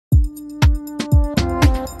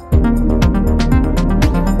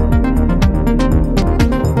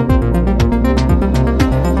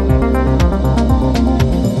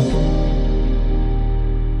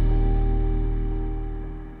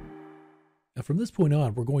Now from this point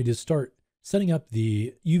on, we're going to start setting up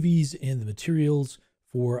the UVs and the materials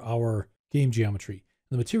for our game geometry.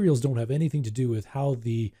 The materials don't have anything to do with how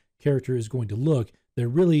the character is going to look. They're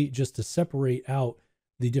really just to separate out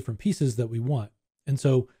the different pieces that we want. And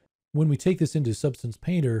so when we take this into Substance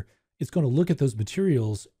Painter, it's going to look at those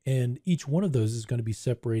materials, and each one of those is going to be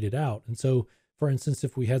separated out. And so, for instance,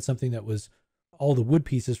 if we had something that was all the wood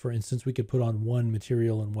pieces, for instance, we could put on one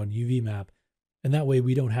material and one UV map. And that way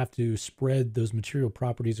we don't have to spread those material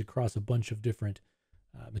properties across a bunch of different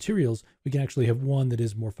materials. We can actually have one that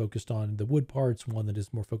is more focused on the wood parts, one that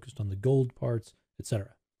is more focused on the gold parts,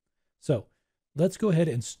 etc. So let's go ahead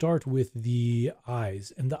and start with the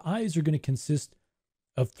eyes. And the eyes are going to consist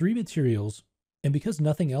of 3 materials. And because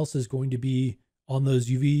nothing else is going to be on those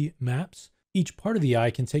UV maps, each part of the eye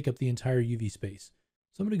can take up the entire UV space.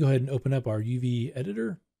 So I'm going to go ahead and open up our UV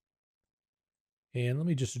editor. And let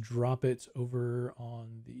me just drop it over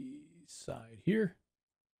on the side here.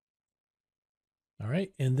 All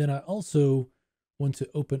right. And then I also want to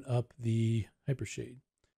open up the hypershade.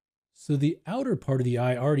 So the outer part of the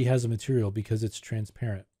eye already has a material because it's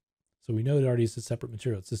transparent. So we know it already is a separate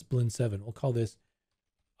material. It's this blend 7. We'll call this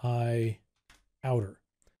eye outer.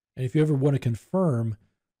 And if you ever want to confirm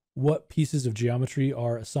what pieces of geometry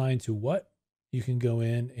are assigned to what, you can go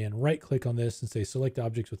in and right click on this and say select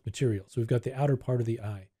objects with material. So we've got the outer part of the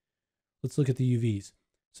eye. Let's look at the UVs.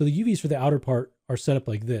 So the UVs for the outer part are set up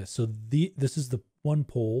like this. So this is the one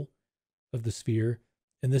pole of the sphere,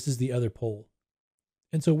 and this is the other pole.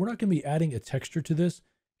 And so we're not going to be adding a texture to this.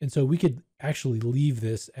 And so we could actually leave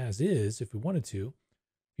this as is if we wanted to.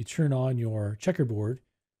 If you turn on your checkerboard,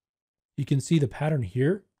 you can see the pattern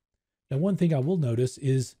here. Now, one thing I will notice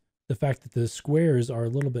is the fact that the squares are a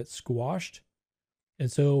little bit squashed.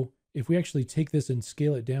 And so if we actually take this and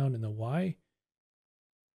scale it down in the Y,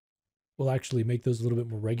 we'll actually make those a little bit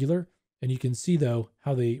more regular. And you can see though,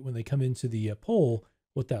 how when they come into the pole,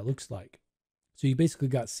 what that looks like. So you basically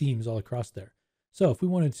got seams all across there. So if we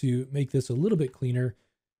wanted to make this a little bit cleaner,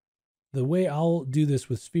 the way I'll do this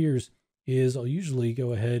with spheres is I'll usually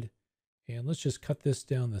go ahead and let's just cut this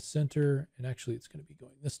down the center. And actually it's going to be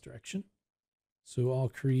going this direction. So I'll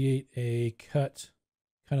create a cut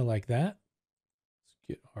kind of like that.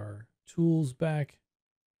 Get our tools back,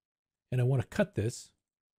 and I want to cut this,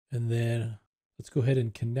 and then let's go ahead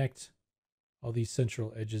and connect all these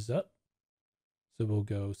central edges up. So we'll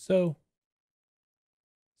go so,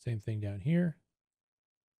 same thing down here.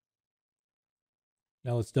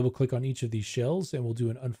 Now let's double click on each of these shells and we'll do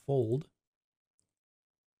an unfold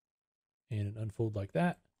and an unfold like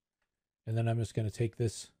that. And then I'm just going to take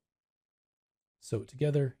this, sew it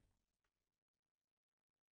together.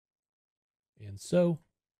 And so,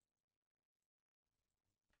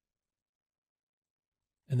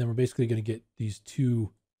 and then we're basically going to get these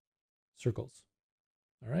 2 circles.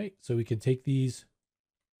 All right, so we can take these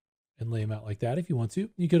and lay them out like that if you want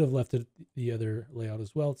to. You could have left it the other layout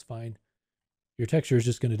as well. It's fine. Your texture is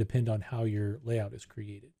just going to depend on how your layout is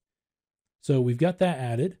created. So we've got that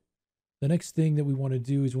added. The next thing that we want to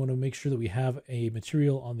do is we want to make sure that we have a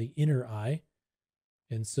material on the inner eye.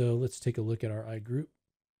 And so let's take a look at our eye group.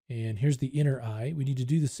 And here's the inner eye. We need to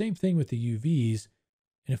do the same thing with the UVs.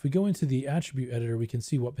 And if we go into the attribute editor, we can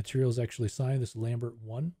see what material is actually assigned, this Lambert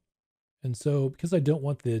 1. And so because I don't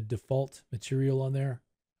want the default material on there,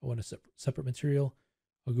 I want a separate material,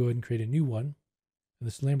 I'll go ahead and create a new one. And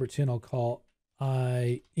this Lambert 10 I'll call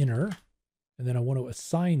eye inner. And then I want to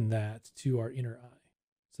assign that to our inner eye.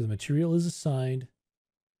 So the material is assigned.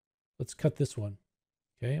 Let's cut this one.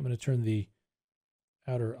 Okay, I'm going to turn the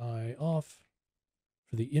outer eye off.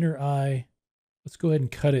 For the inner eye, let's go ahead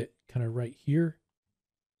and cut it kind of right here.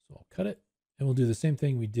 So I'll cut it, and we'll do the same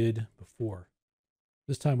thing we did before.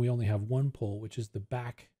 This time we only have one pole, which is the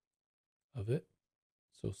back of it.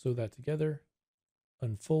 So sew that together,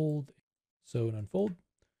 unfold, sew and unfold,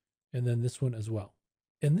 and then this one as well.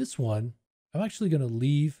 And this one, I'm actually going to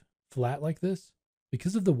leave flat like this.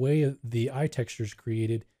 Because of the way the eye texture is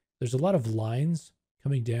created, there's a lot of lines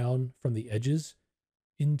coming down from the edges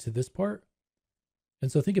into this part.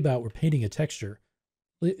 And so think about, we're painting a texture.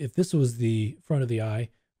 If this was the front of the eye,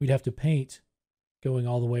 we'd have to paint going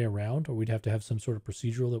all the way around, or we'd have to have some sort of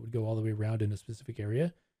procedural that would go all the way around in a specific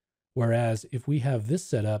area. Whereas if we have this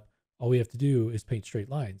set up, all we have to do is paint straight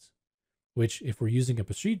lines, which if we're using a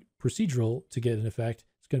procedural to get an effect,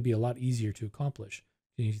 it's going to be a lot easier to accomplish.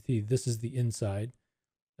 You see, this is the inside,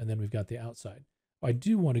 and then we've got the outside. I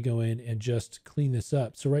do want to go in and just clean this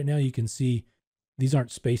up. So right now you can see these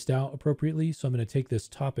aren't spaced out appropriately. So I'm going to take this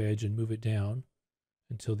top edge and move it down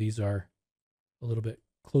until these are a little bit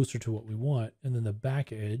closer to what we want. And then the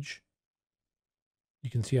back edge, You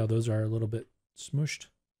can see how those are a little bit smushed.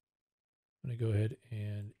 I'm going to go ahead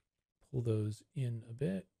and pull those in a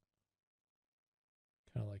bit,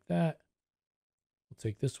 kind of like that. We'll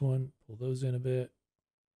take this one, pull those in a bit,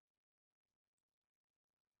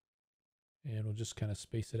 and we'll just kind of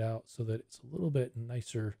space it out so that it's a little bit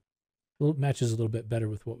nicer, matches a little bit better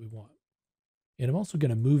with what we want. And I'm also going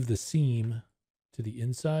to move the seam to the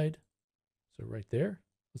inside. So right there,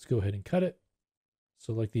 let's go ahead and cut it.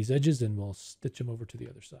 Select these edges and we'll stitch them over to the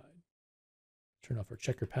other side. Turn off our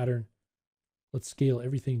checker pattern. Let's scale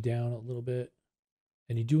everything down a little bit.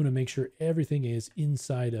 And you do want to make sure everything is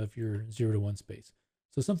inside of your 0 to 1 space.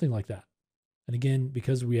 So something like that. And again,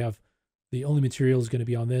 because we have the only material is going to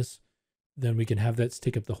be on this, then we can have that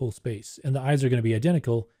take up the whole space. And the eyes are going to be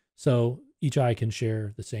identical, so each eye can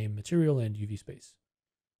share the same material and UV space.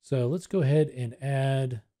 So let's go ahead and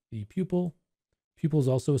add the pupil. Pupil is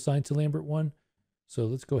also assigned to Lambert 1. So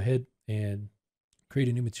let's go ahead and create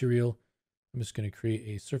a new material. I'm just going to create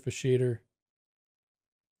a surface shader,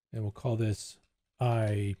 and we'll call this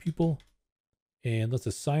eye pupil. And let's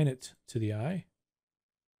assign it to the eye.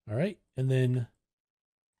 All right, and then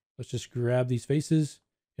let's just grab these faces.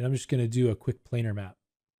 And I'm just going to do a quick planar map.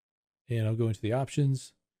 And I'll go into the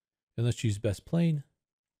options and let's use best plane.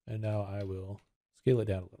 And now I will scale it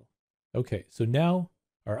down a little. Okay, so now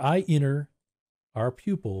our eye inner, our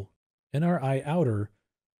pupil, and our eye outer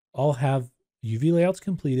all have UV layouts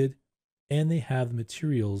completed and they have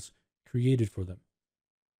materials created for them.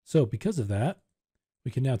 So because of that, we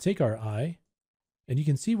can now take our eye and you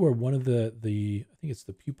can see where one of the I think it's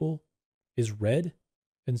the pupil is red.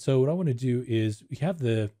 And so what I want to do is we have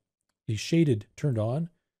the shaded turned on.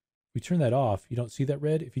 We turn that off. You don't see that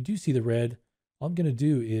red. If you do see the red, all I'm going to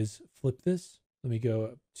do is flip this. Let me go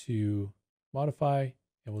up to modify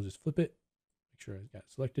and we'll just flip it. Make sure I got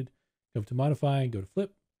it selected. Go up to modify and go to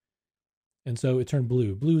flip. And so it turned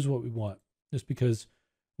blue. Blue is what we want, just because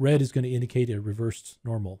red is going to indicate a reversed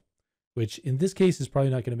normal, which in this case is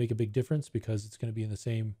probably not going to make a big difference because it's going to be in the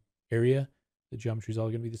same area. The geometry is all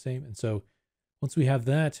going to be the same. And so once we have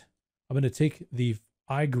that, I'm going to take the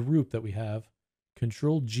eye group that we have,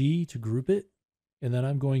 Control G to group it, and then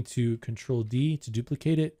I'm going to Control D to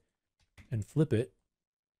duplicate it and flip it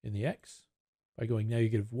in the X by going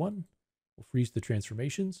 -1. We'll freeze the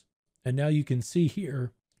transformations. And now you can see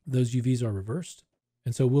here, those UVs are reversed.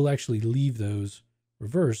 And so we'll actually leave those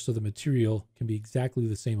reversed so the material can be exactly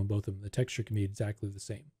the same on both of them. The texture can be exactly the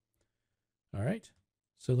same. All right.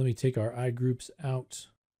 So let me take our eye groups out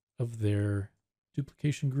of their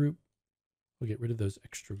duplication group. We'll get rid of those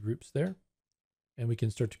extra groups there. And we can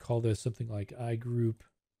start to call this something like eye group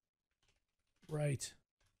right,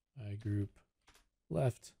 eye group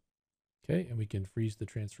left. Okay, and we can freeze the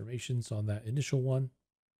transformations on that initial one.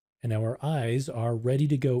 And now our eyes are ready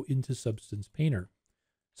to go into Substance Painter.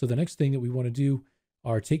 So the next thing that we want to do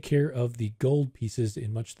are take care of the gold pieces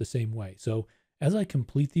in much the same way. So as I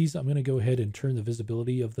complete these, I'm going to go ahead and turn the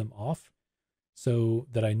visibility of them off so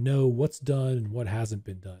that I know what's done and what hasn't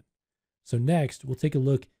been done. So next, we'll take a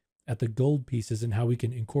look at the gold pieces and how we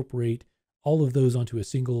can incorporate all of those onto a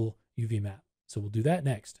single UV map. So we'll do that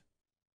next.